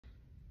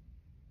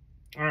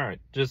All right,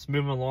 just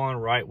moving along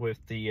right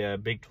with the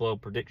Big 12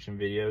 prediction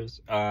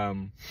videos.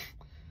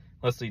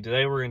 Let's see,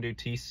 today we're going to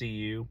do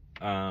TCU.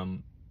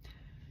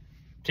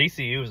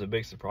 TCU was a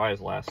big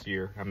surprise last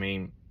year. I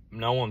mean,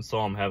 no one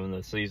saw them having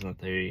the season that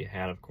they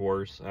had, of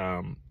course.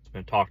 It's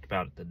been talked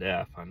about to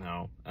death, I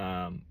know.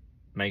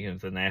 Making it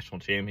to the national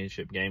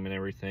championship game and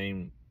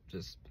everything,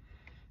 just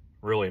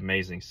really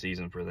amazing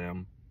season for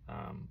them.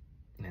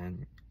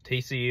 And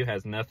TCU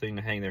has nothing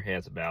to hang their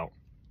heads about.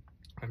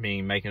 I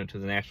mean, making it to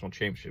the national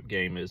championship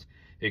game is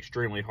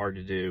extremely hard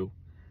to do.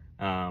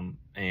 Yeah,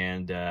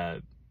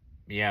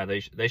 they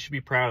should be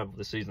proud of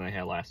the season they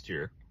had last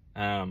year.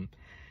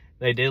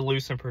 They did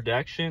lose some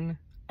production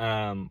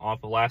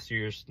off of last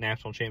year's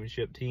national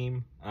championship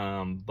team,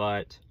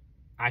 but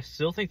I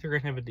still think they're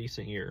going to have a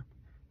decent year.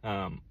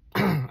 I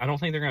don't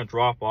think they're going to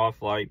drop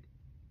off like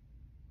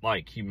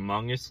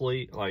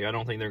humongously. Like, I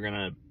don't think they're going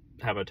to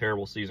have a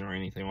terrible season or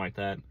anything like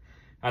that.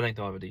 I think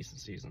they'll have a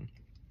decent season.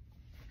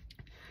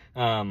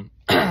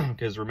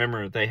 Because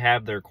remember, they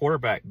have their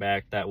quarterback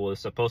back that was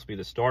supposed to be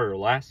the starter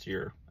last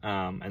year,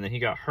 and then he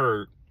got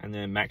hurt, and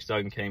then Max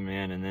Duggan came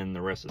in, and then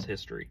the rest is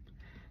history.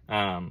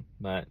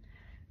 But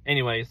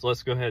anyways,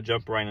 let's go ahead and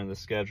jump right into the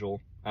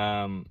schedule.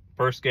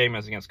 First game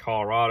is against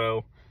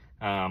Colorado.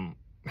 A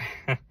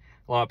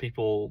lot of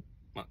people,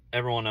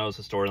 everyone knows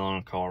the storyline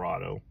of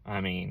Colorado.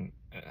 I mean,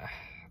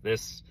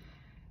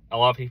 a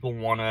lot of people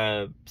want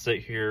to sit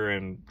here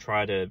and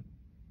try to,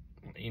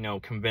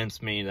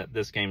 convince me that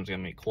this game is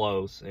going to be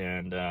close,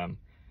 and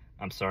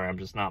I'm sorry, I'm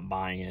just not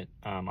buying it.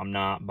 I'm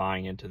not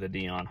buying into the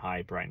Deion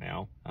hype right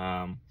now.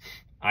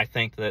 I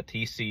think that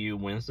TCU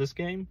wins this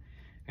game,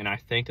 and I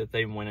think that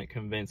they win it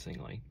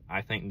convincingly.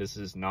 I think this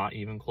is not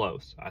even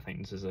close. I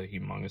think this is a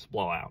humongous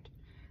blowout.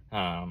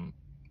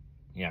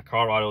 Yeah,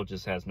 Colorado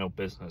just has no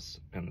business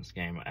in this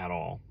game at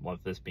all,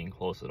 with this being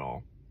close at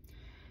all.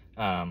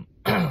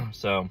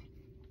 So,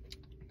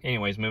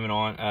 anyways, moving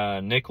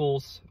on.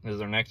 Nichols is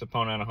their next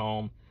opponent at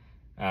home.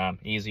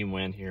 Easy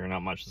win here, not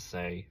much to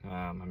say.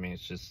 I mean,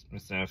 it's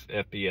an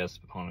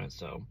FBS opponent,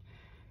 so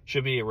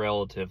should be a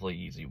relatively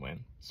easy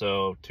win.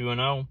 So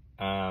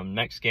 2-0.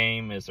 Next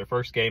game is their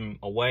first game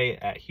away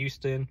at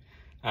Houston.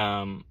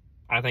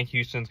 I think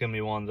Houston's going to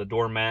be one of the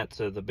doormats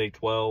of the Big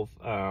 12,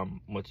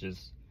 which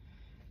is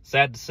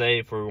sad to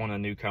say for one of the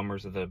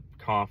newcomers of the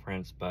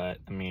conference, but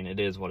I mean, it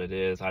is what it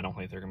is. I don't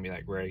think they're going to be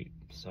that great.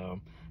 So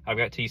I've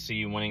got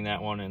TCU winning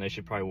that one, and they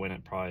should probably win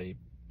it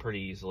pretty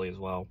easily as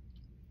well.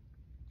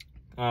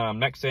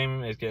 Next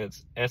game is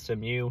against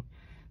SMU.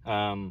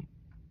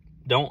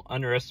 Don't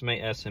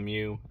underestimate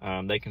SMU.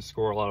 They can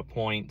score a lot of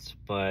points,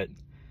 but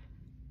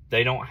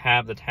they don't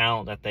have the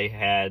talent that they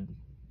had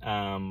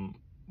a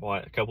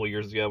couple of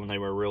years ago when they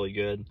were really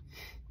good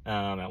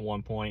at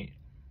one point.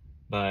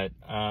 But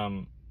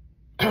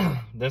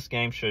this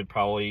game should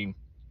probably,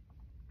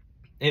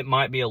 it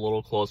might be a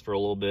little close for a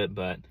little bit,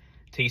 but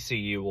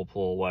TCU will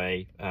pull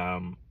away.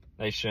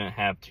 They shouldn't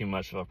have too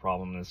much of a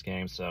problem in this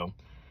game. So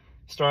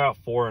start out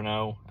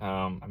 4-0.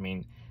 I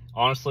mean,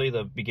 honestly,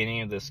 the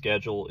beginning of this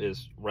schedule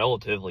is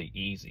relatively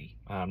easy.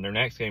 Their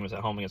next game is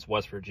at home against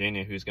West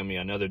Virginia, who's going to be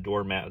another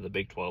doormat of the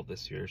Big 12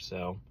 this year.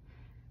 So,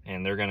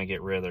 and they're going to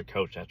get rid of their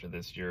coach after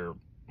this year,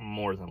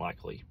 more than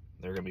likely.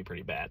 They're going to be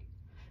pretty bad.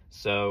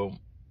 So,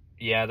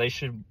 yeah, they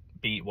should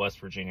beat West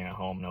Virginia at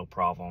home, no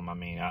problem. I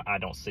mean, I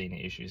don't see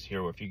any issues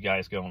here with you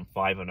guys going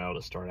 5-0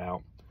 to start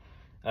out.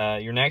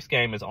 Your next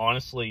game is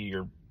honestly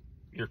your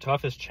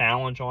toughest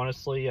challenge,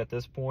 honestly, at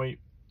this point.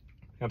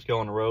 You have to go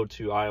on the road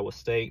to Iowa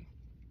State.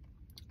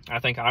 I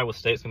think Iowa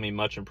State's going to be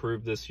much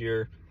improved this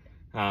year.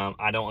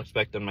 I don't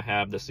expect them to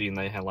have the season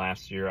they had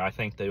last year. I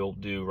think they will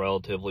do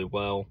relatively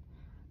well.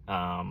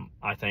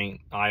 I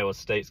think Iowa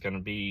State's going to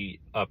be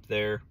up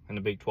there in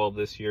the Big 12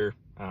 this year.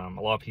 A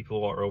lot of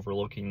people are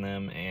overlooking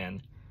them,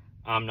 and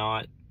I'm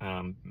not.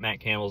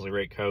 Matt Campbell's a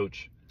great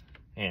coach,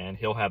 and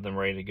he'll have them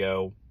ready to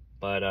go.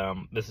 But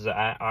this is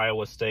at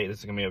Iowa State. This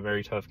is going to be a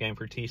very tough game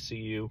for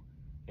TCU,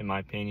 in my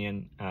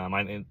opinion.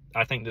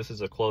 I think this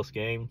is a close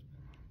game,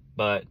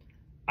 but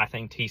I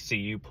think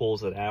TCU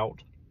pulls it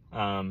out.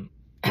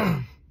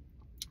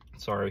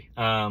 Sorry.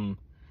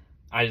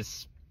 I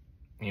just,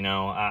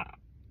 I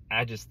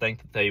just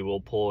think that they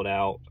will pull it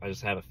out. I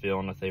just have a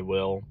feeling that they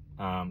will.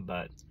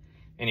 But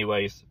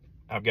anyways,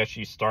 I've got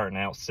you starting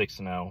out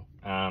 6-0.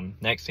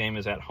 Next game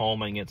is at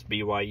home against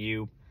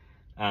BYU.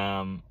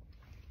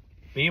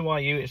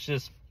 BYU, it's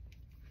just,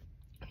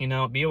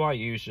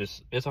 BYU is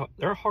just,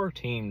 they're a hard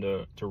team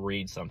to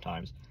read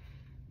sometimes.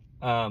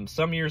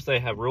 Some years they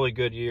have really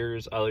good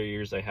years, other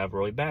years they have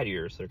really bad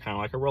years. They're kind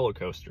of like a roller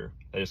coaster.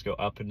 They just go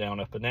up and down,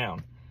 up and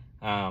down.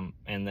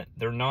 And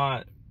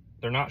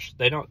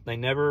they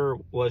never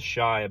was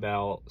shy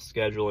about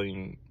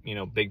scheduling,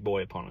 big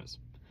boy opponents.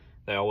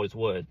 They always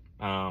would.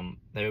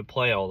 They would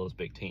play all those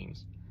big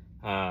teams.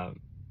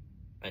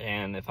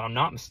 And if I'm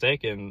not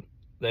mistaken,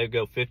 they'd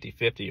go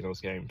 50-50 in those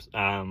games.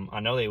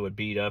 I know they would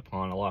beat up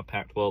on a lot of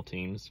Pac-12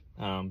 teams.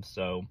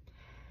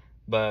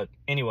 But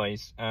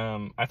anyways,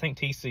 I think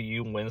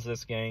TCU wins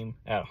this game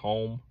at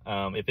home.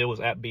 If it was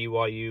at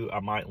BYU,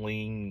 I might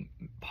lean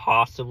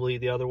possibly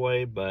the other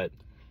way, but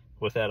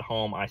with at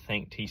home, I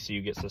think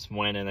TCU gets this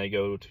win and they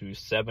go to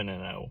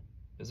 7-0.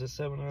 Is it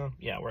 7-0?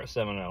 Yeah, we're at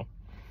 7-0.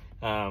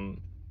 All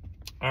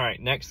right,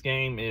 next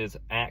game is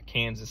at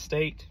Kansas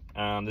State.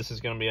 This is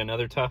going to be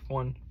another tough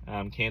one.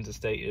 Kansas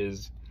State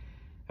is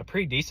a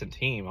pretty decent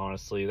team,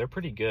 honestly. They're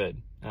pretty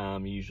good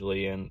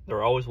usually, and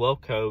they're always well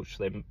coached.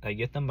 They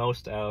get the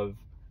most out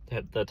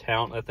of the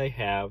talent that they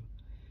have,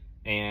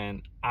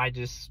 and I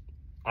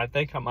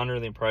think I'm under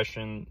the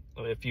impression,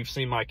 if you've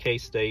seen my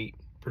K-State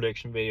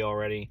prediction video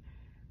already,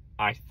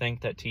 I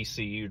think that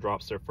TCU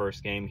drops their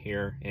first game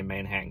here in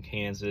Manhattan,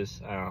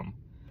 Kansas.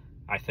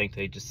 I think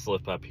they just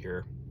slip up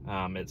here.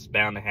 It's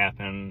bound to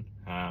happen.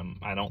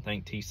 I don't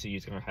think TCU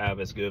is going to have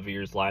as good of a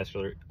year as last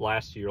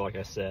year, like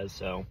I said,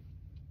 so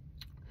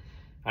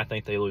I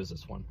think they lose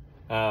this one.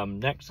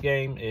 Next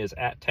game is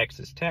at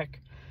Texas Tech.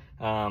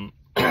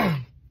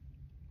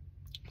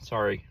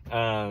 Sorry,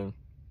 dang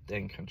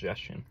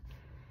congestion.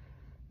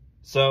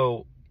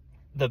 So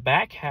the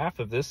back half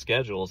of this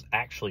schedule is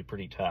actually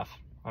pretty tough.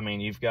 I mean,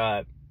 you've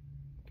got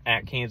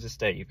at Kansas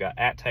State, you've got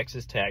at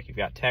Texas Tech, you've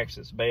got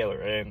Texas,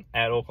 Baylor, and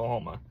at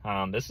Oklahoma.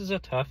 This is a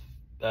tough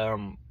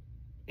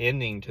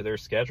ending to their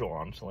schedule,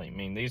 honestly. I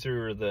mean, these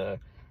are the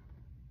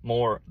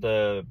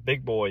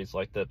big boys,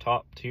 like the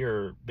top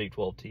tier Big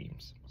 12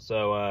 teams.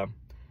 So,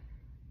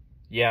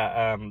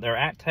 they're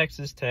at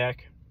Texas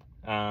Tech.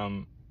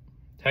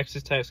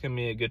 Texas Tech's going to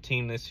be a good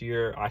team this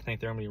year. I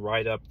think they're going to be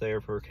right up there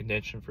for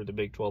contention for the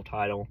Big 12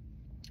 title.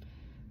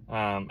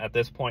 At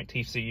this point,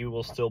 TCU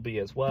will still be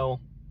as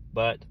well,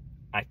 but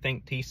I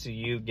think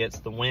TCU gets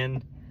the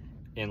win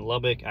in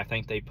Lubbock. I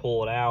think they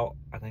pull it out.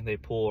 I think they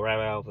pull right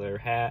out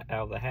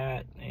of the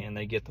hat, and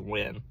they get the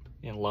win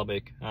in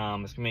Lubbock. It's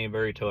going to be a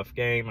very tough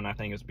game, and I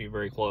think it's going to be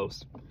very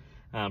close.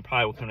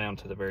 Probably will come down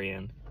to the very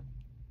end.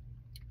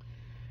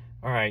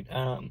 All right.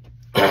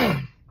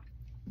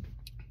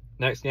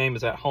 Next game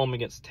is at home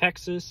against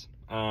Texas.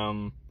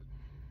 I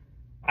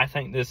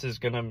think this is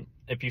going to,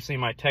 if you've seen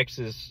my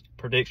Texas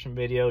prediction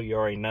video, you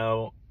already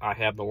know I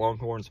have the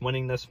Longhorns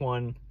winning this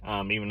one,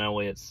 even though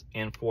it's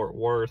in Fort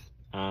Worth.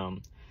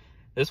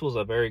 This was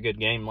a very good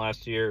game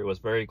last year. It was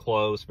very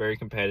close, very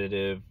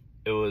competitive.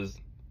 It was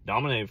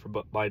dominated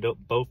by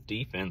both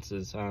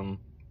defenses.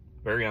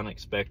 Very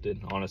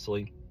unexpected,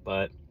 honestly.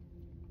 But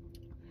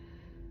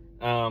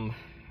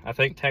I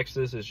think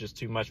Texas is just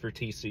too much for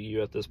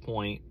TCU at this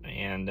point,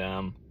 and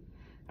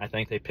I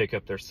think they pick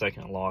up their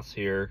second loss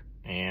here.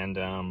 And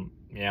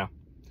yeah,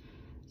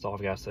 that's all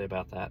I've got to say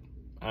about that.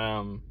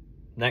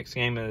 Next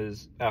game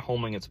is at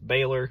home against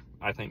Baylor.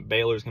 I think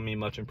Baylor's going to be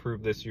much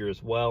improved this year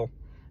as well.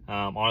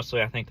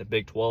 Honestly, I think the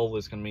Big 12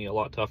 is going to be a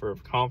lot tougher of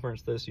a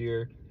conference this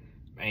year.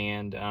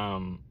 And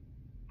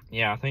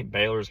yeah, I think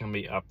Baylor's going to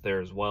be up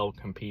there as well,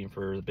 competing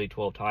for the Big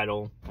 12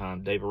 title.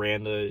 Dave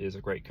Aranda is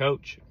a great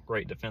coach,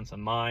 great defensive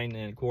mind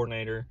and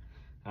coordinator.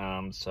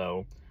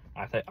 So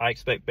I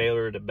expect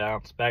Baylor to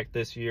bounce back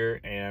this year,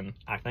 and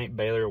I think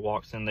Baylor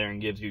walks in there and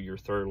gives you your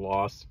third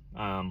loss.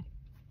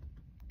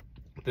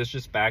 This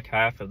just back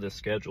half of this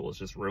schedule is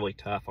just really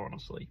tough,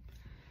 honestly.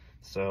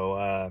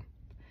 So,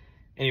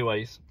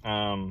 anyways,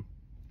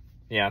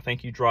 yeah, I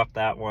think you dropped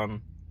that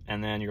one.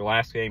 And then your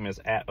last game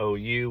is at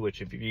OU,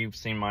 which if you've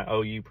seen my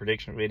OU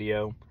prediction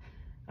video,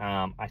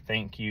 I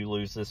think you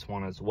lose this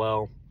one as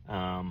well.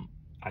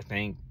 I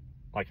think,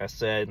 like I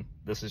said,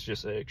 this is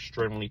just an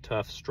extremely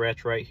tough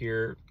stretch right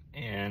here,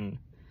 and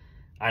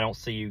I don't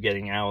see you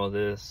getting out of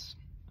this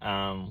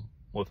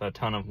with a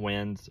ton of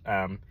wins.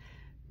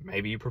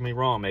 Maybe you prove me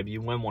wrong. Maybe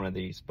you win one of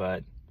these,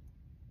 but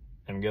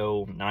and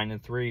go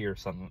 9-3 or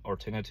something, or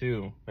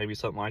 10-2, maybe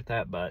something like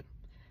that. But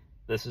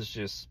this is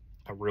just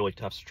a really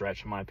tough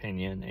stretch in my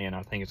opinion, and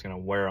I think it's going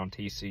to wear on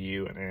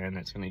TCU, and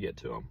it's going to get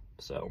to them.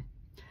 So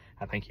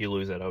I think you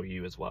lose at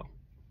OU as well.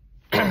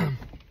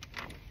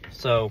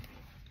 So,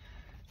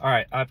 all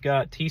right, I've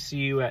got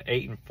TCU at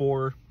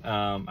 8-4.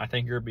 I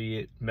think you're going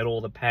to be middle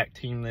of the pack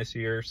team this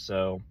year,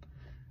 so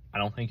I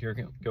don't think you're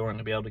going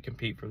to be able to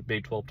compete for the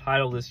Big 12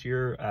 title this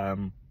year.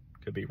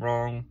 Could be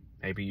wrong.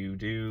 Maybe you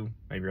do.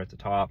 Maybe you're at the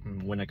top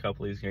and win a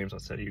couple of these games I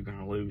said you're going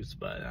to lose.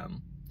 But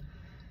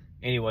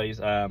anyways,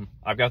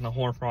 I've got the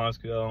Horned Frogs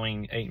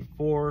going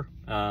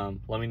 8-4.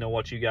 Let me know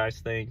what you guys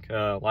think.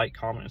 Like,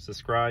 comment, and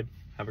subscribe.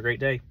 Have a great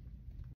day.